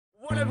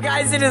up,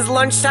 guys? It is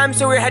lunchtime,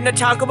 so we're heading to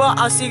Taco Bell.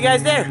 I'll see you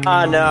guys there.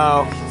 Oh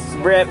no,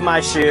 rip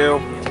my shoe.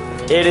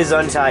 It is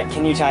untied.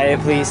 Can you tie it,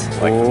 please?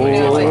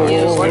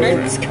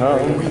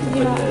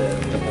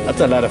 That's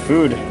a lot of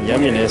food.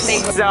 Yumminess.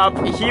 What's up?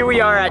 Here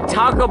we are at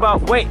Taco Bell.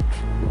 Wait,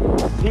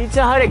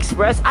 Pizza Hut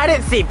Express? I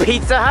didn't see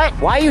Pizza Hut.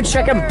 Why are you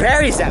checking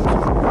berries at me?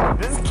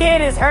 This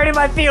kid is hurting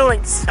my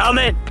feelings. Come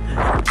in.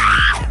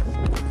 Ah!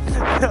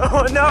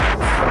 Oh no.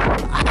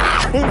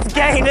 Ah, he's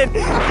gaining.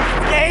 He's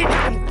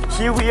gaining.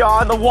 Here we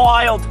are in the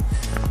wild.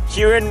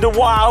 Here in the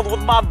wild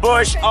with my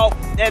bush. Oh,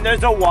 and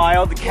there's a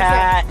wild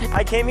cat.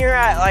 I came here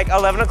at like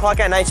 11 o'clock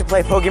at night to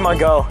play Pokemon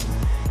Go,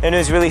 and it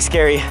was really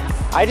scary.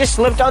 I just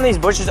slipped on these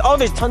bushes. Oh,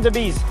 there's tons of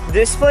bees.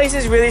 This place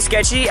is really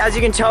sketchy. As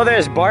you can tell,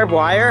 there's barbed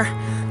wire.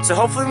 So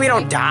hopefully we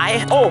don't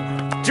die. Oh,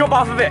 jump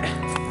off of it.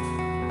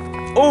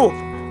 Oh,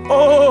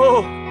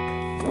 oh.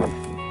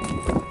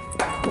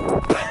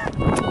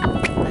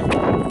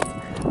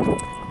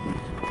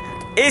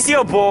 It's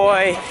your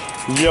boy.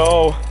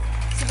 Yo.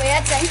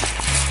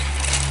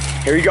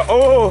 Here we go.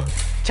 Oh,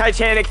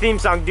 Titanic theme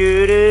song.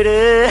 Doo doo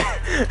doo.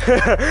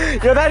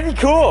 Yo, that'd be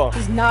cool.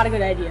 It's not a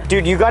good idea.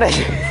 Dude, you gotta,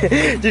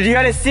 dude, you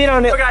gotta sit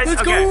on it. Oh, guys,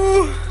 let's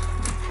go.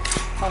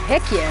 Oh,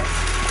 heck yeah.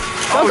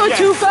 Don't go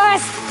too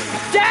fast.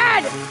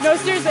 Dad! No,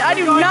 seriously, I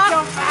do not.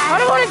 I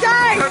don't want to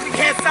die. You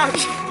can't stop.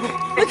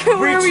 Look at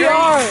where we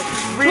are.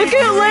 Look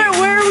at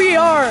where we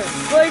are.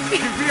 Like,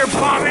 you're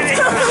bombing it.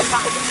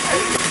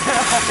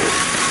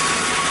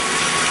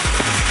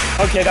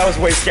 Okay, that was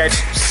way sketch.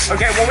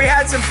 Okay, well, we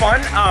had some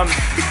fun.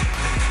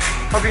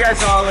 Hope you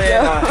guys all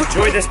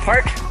enjoyed this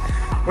part.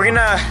 We're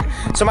gonna,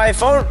 so my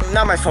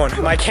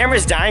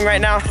camera's dying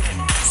right now.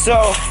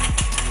 So,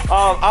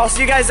 I'll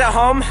see you guys at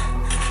home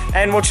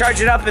and we'll charge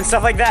it up and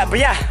stuff like that. But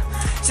yeah,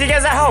 see you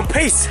guys at home,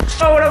 peace.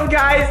 So what up,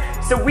 guys?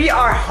 So we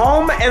are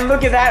home and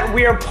look at that,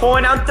 we are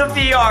pulling out the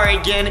VR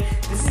again.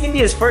 This is gonna be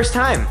his first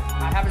time.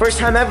 First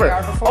time ever.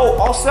 Oh,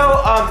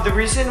 also, the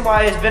reason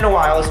why it's been a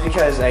while is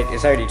because,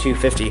 it's already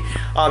 2:50.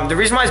 The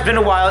reason why it's been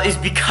a while is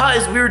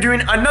because we were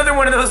doing another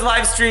one of those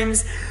live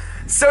streams.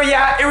 So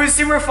yeah, it was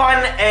super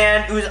fun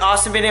and it was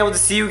awesome being able to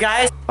see you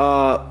guys.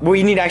 Well,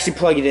 you need to actually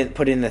plug it in,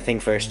 put it in the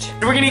thing first.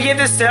 We're gonna get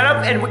this set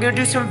up and we're gonna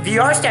do some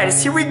VR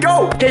status. Here we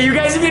go. Okay, you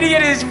guys are gonna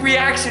get his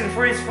reaction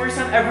for his first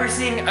time ever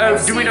seeing,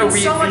 doing a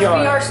so much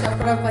VR stuff,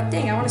 but I'm like,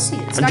 dang, I wanna see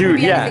it. It's not gonna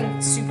be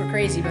anything super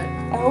crazy, but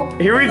I hope.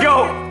 Here we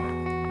go.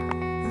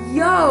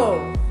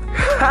 Yo,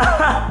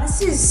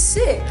 this is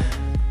sick.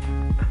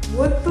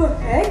 What the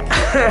heck?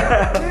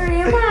 Where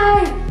am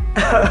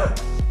I?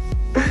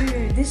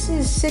 Dude, this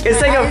is sick.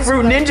 It's like a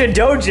Fruit Ninja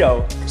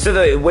Dojo. So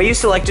the way you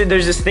select it,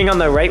 there's this thing on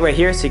the right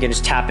here, so you can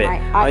just tap it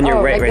on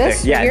your right there.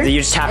 Yeah, you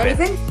just tap it.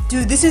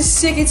 Dude, this is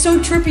sick. It's so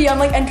trippy. I'm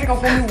like entering a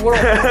whole new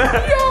world. Yo!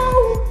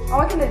 Oh,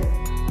 I'm like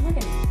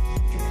in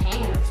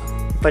Japan or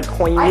something. But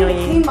I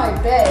didn't clean my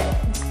bed.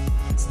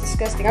 It's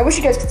disgusting. I wish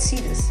you guys could see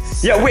this.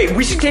 Yeah, wait,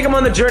 we should take him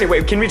on the journey.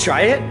 Wait, can we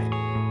try it?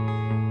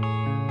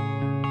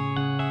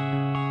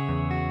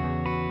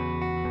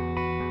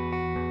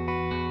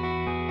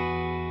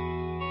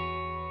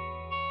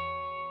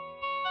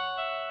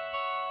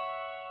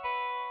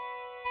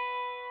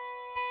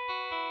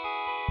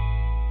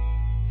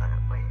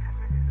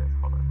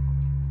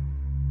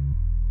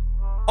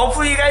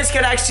 Hopefully you guys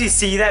can actually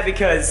see that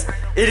because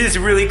it is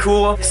really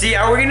cool. See,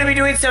 we're gonna be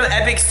doing some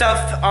epic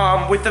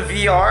stuff with the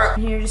VR.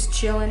 Here, just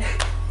chilling.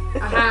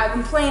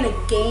 I'm playing a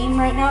game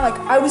right now. Like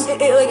I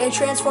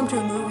transformed to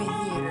a movie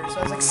theater. So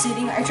I was like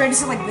sitting. I tried to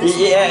sit like this.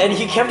 Yeah, and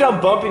he kept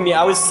on bumping me.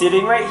 I was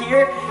sitting right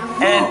here,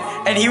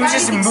 and he was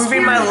just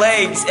moving my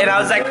legs, and I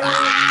was like,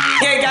 ah!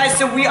 Yeah, guys.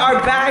 So we are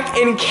back,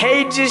 and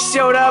Cade just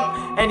showed up,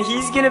 and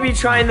he's gonna be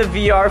trying the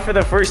VR for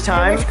the first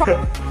time.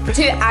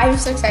 Dude, I'm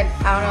so excited.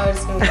 I don't know what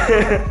it's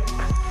gonna be.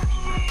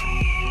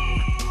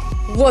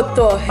 What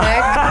the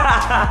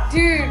heck?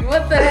 Dude,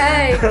 what the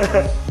heck?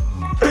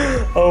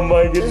 Oh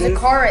my goodness. There's a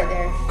car right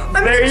there.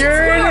 There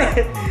you're in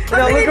it.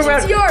 Now look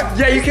around.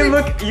 Yeah, you can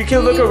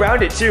look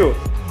around it too.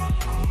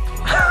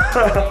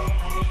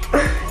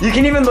 You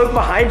can even look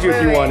behind you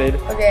if you wanted.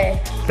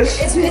 Okay.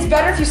 It's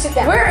better if you sit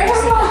down. Where am I?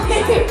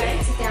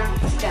 Sit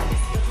down.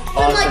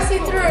 I'm like see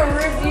through a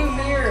rearview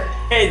mirror.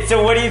 Hey,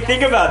 so what do you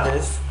think about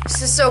this?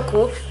 This is so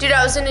cool. Dude,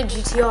 I was in a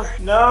GTR.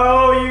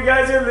 No, you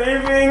guys are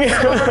leaving.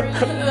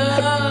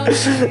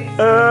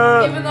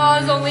 Even though I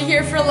was only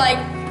here for like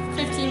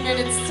 15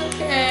 minutes, it's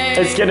okay.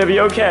 It's gonna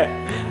be okay.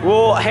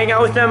 We'll hang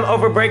out with them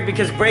over break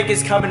because break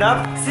is coming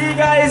up. See you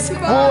guys.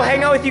 Goodbye. We'll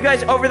hang out with you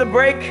guys over the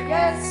break.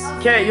 Yes.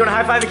 Okay, you wanna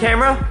high five the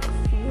camera?